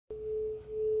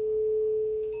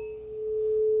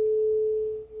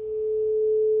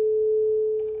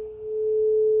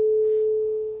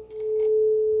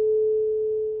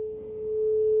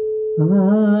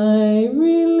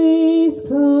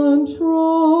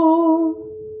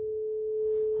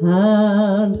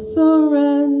and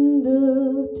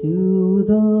surrender to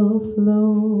the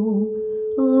flow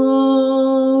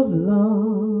of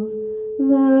love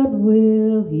that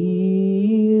will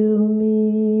heal me.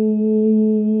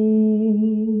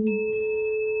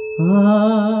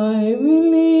 I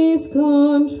release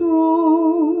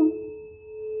control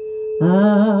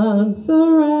and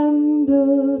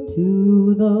surrender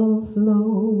to the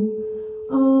flow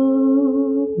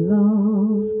of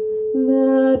love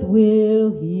that will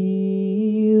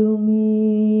heal me.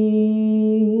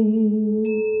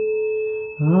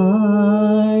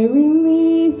 I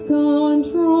release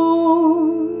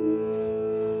control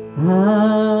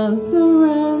and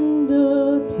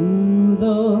surrender to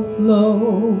the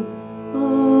flow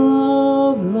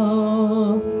of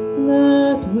love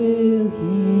that will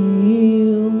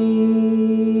heal me.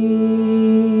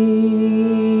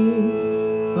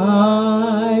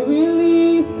 I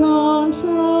release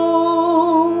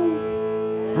control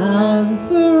and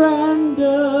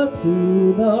surrender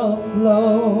to the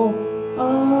flow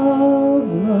of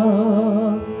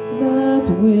love that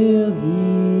will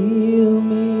heal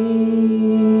me.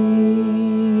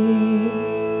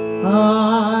 I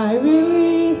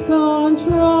release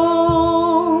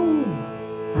control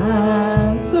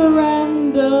and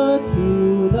surrender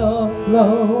to the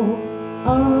flow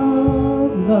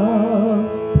of love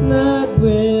that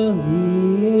will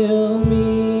heal me.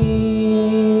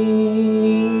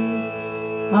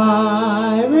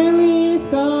 I release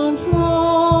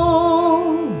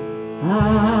control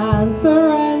and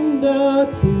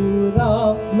surrender to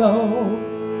the flow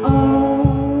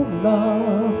of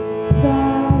love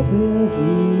that will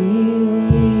heal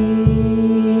me.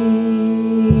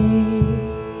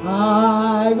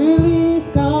 I release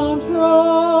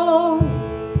control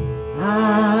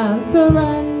and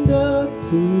surrender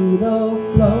to the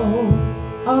flow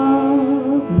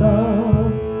of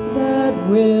love that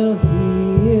will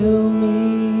heal me.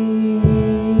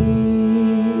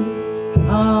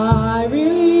 I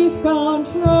release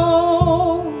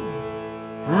control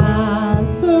and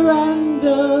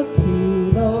surrender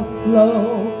to the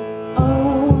flow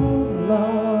of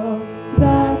love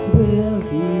that will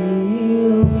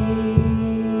heal me.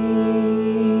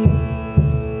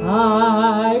 I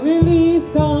release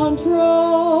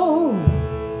control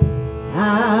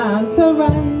and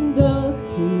surrender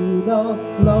to the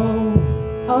flow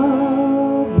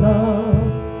of love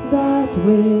that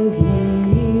will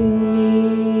heal me.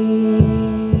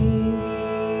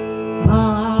 I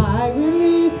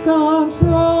release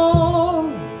control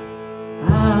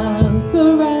and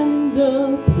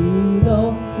surrender to the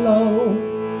flow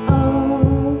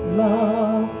of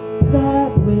love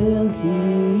that will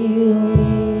heal me.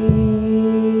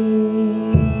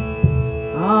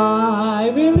 I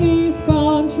release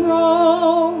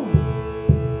control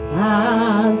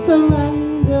and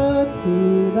surrender to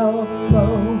the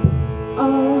flow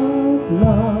of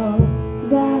love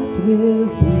that will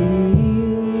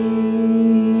heal me.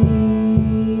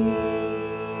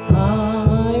 I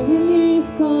release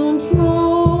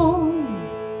control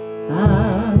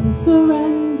and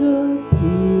surrender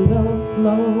to the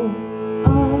flow of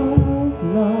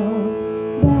love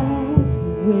that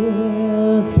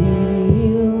will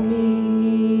heal me.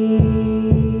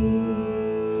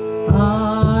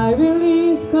 I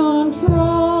release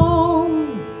control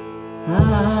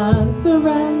and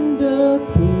surrender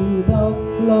to the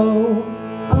flow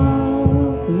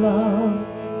of love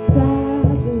that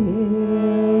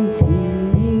will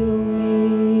heal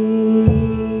me.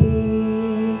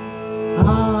 I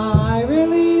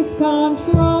release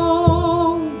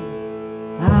control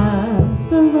and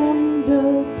surrender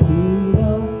to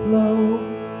the flow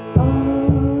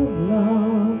of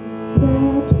love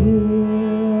that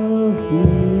will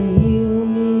heal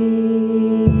me.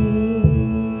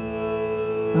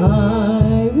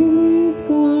 I release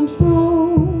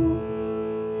control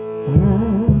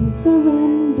and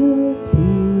surrender to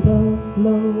the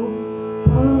flow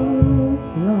of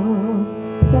love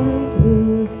that